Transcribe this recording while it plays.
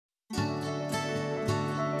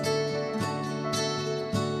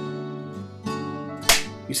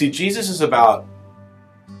You see, Jesus is about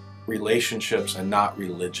relationships and not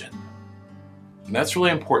religion. And that's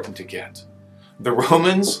really important to get. The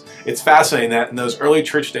Romans, it's fascinating that in those early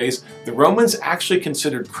church days, the Romans actually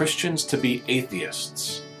considered Christians to be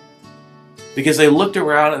atheists. Because they looked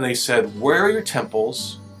around and they said, where are your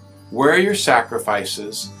temples? Where are your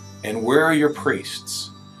sacrifices? And where are your priests?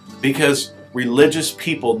 Because religious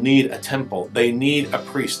people need a temple. They need a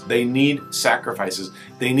priest. They need sacrifices.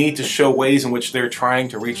 They need to show ways in which they're trying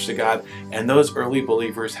to reach to God. And those early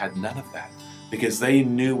believers had none of that because they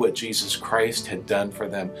knew what Jesus Christ had done for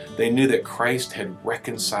them. They knew that Christ had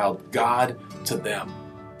reconciled God to them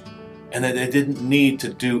and that they didn't need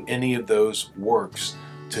to do any of those works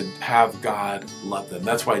to have God love them.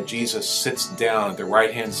 That's why Jesus sits down at the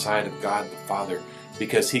right-hand side of God the Father,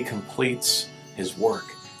 because he completes his work.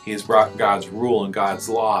 He has brought God's rule and God's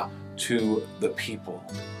law to the people.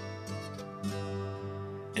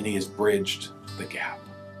 And he has bridged the gap.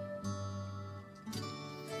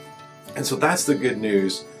 And so that's the good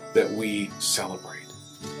news that we celebrate.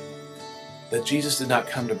 That Jesus did not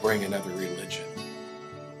come to bring another religion.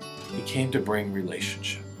 He came to bring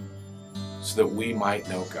relationship so that we might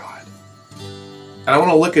know God. And I want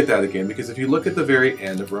to look at that again, because if you look at the very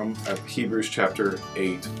end of Hebrews chapter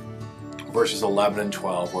 8, verses 11 and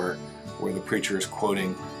 12, where the preacher is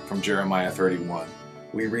quoting from Jeremiah 31.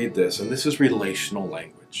 We read this, and this is relational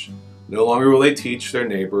language. No longer will they teach their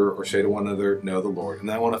neighbor or say to one another, know the Lord. And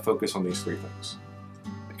I want to focus on these three things.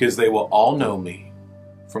 Because they will all know me,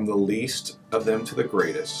 from the least of them to the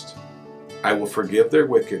greatest. I will forgive their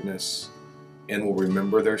wickedness and will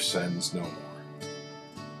remember their sins no more.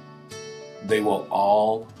 They will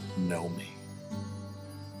all know me.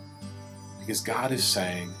 Because God is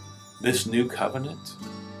saying, this new covenant,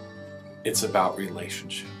 it's about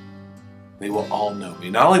relationship. They will all know me.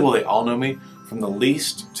 Not only will they all know me, from the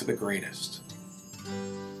least to the greatest.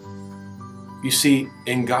 You see,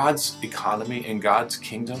 in God's economy, in God's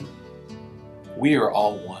kingdom, we are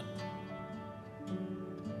all one.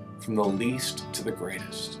 From the least to the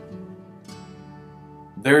greatest.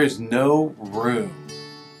 There is no room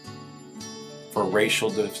for racial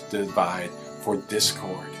divide, for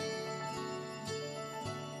discord.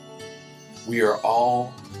 We are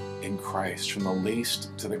all in Christ, from the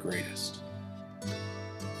least to the greatest.